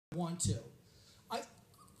want to.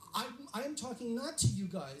 I am talking not to you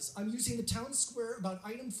guys. I'm using the town square about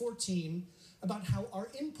item 14, about how our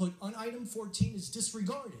input on item 14 is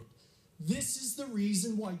disregarded. This is the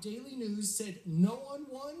reason why Daily News said no on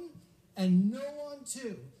 1 and no on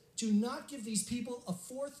 2. Do not give these people a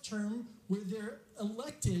fourth term where they're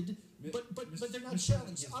elected, but they're not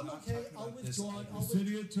challenged. I'm okay. I'll withdraw it. The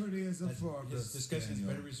city attorney is informed. This discussion is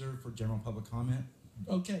better reserved for general public comment.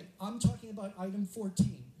 Okay, I'm talking about item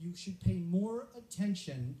 14. You should pay more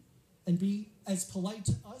attention and be as polite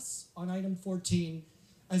to us on item 14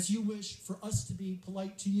 as you wish for us to be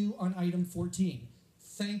polite to you on item 14.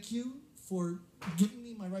 Thank you for giving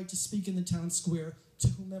me my right to speak in the town square to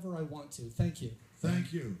whomever I want to. Thank you.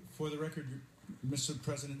 Thank you. For the record, Mr.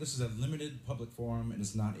 President, this is a limited public forum. It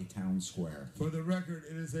is not a town square. For the record,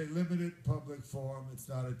 it is a limited public forum. It's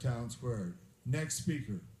not a town square. Next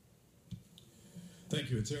speaker. Thank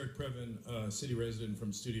you. It's Eric Previn, city resident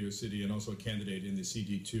from Studio City and also a candidate in the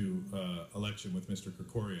CD2 election with Mr.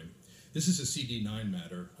 Krikorian. This is a CD9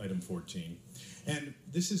 matter, item 14. And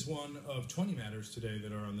this is one of 20 matters today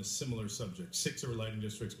that are on this similar subject. 6 are lighting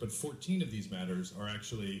districts, but 14 of these matters are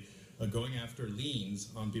actually going after liens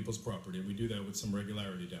on people's property. And we do that with some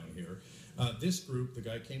regularity down here. This group, the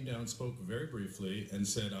guy came down, spoke very briefly, and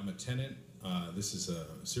said, I'm a tenant. This is a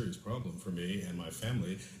serious problem for me and my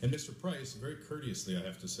family. And Mr. Price, very courteously, I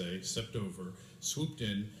have to say, stepped over, swooped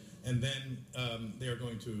in, and then they are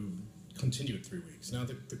going to continue it 3 weeks. Now,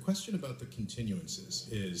 the question about the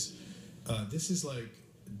continuances is, this is like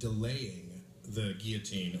delaying the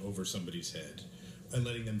guillotine over somebody's head and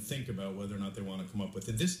letting them think about whether or not they want to come up with.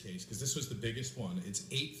 In this case, because this was the biggest one, it's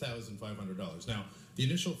 $8,500. Now, the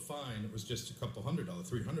initial fine was just a couple $100,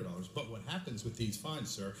 $300. But what happens with these fines,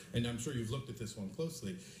 sir, and I'm sure you've looked at this one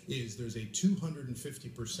closely, is there's a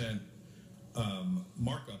 250%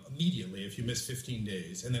 markup immediately if you miss 15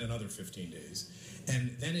 days, and then another 15 days.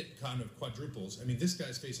 And then it kind of quadruples. I mean, this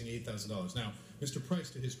guy's facing $8,000. Now, Mr. Price,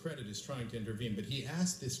 to his credit, is trying to intervene, but he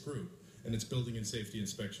asked this group, and it's building and safety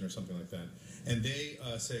inspection or something like that. And they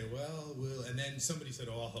say, well, and then somebody said,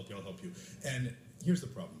 oh, I'll help you. And here's the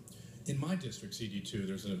problem. In my district, CD2,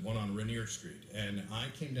 there's one on Rainier Street, and I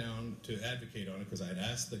came down to advocate on it because I had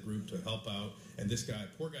asked the group to help out, and this guy,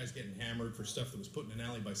 poor guy's getting hammered for stuff that was put in an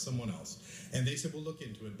alley by someone else. And they said, we'll look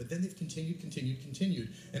into it. But then they've continued.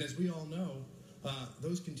 And as we all know,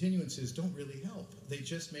 those continuances don't really help. They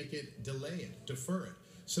just make it delay it, defer it.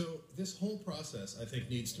 So this whole process, I think,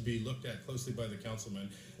 needs to be looked at closely by the councilmen,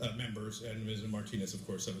 members, and Ms. Martinez, of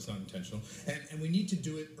course, that was not intentional. And we need to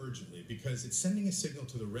do it urgently because it's sending a signal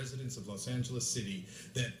to the residents of Los Angeles City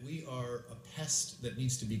that we are a pest that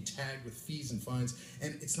needs to be tagged with fees and fines,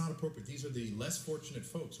 and it's not appropriate. These are the less fortunate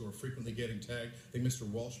folks who are frequently getting tagged. I think Mr.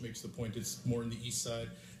 Walsh makes the point it's more on the east side.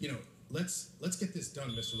 You know, let's get this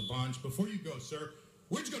done, Mr. Labange. Before you go, sir,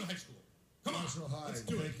 where'd you go to high school? Come on, let's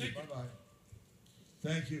do it. Thank you. Bye-bye.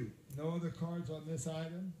 Thank you. No other cards on this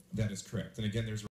item? That is correct. And again, there's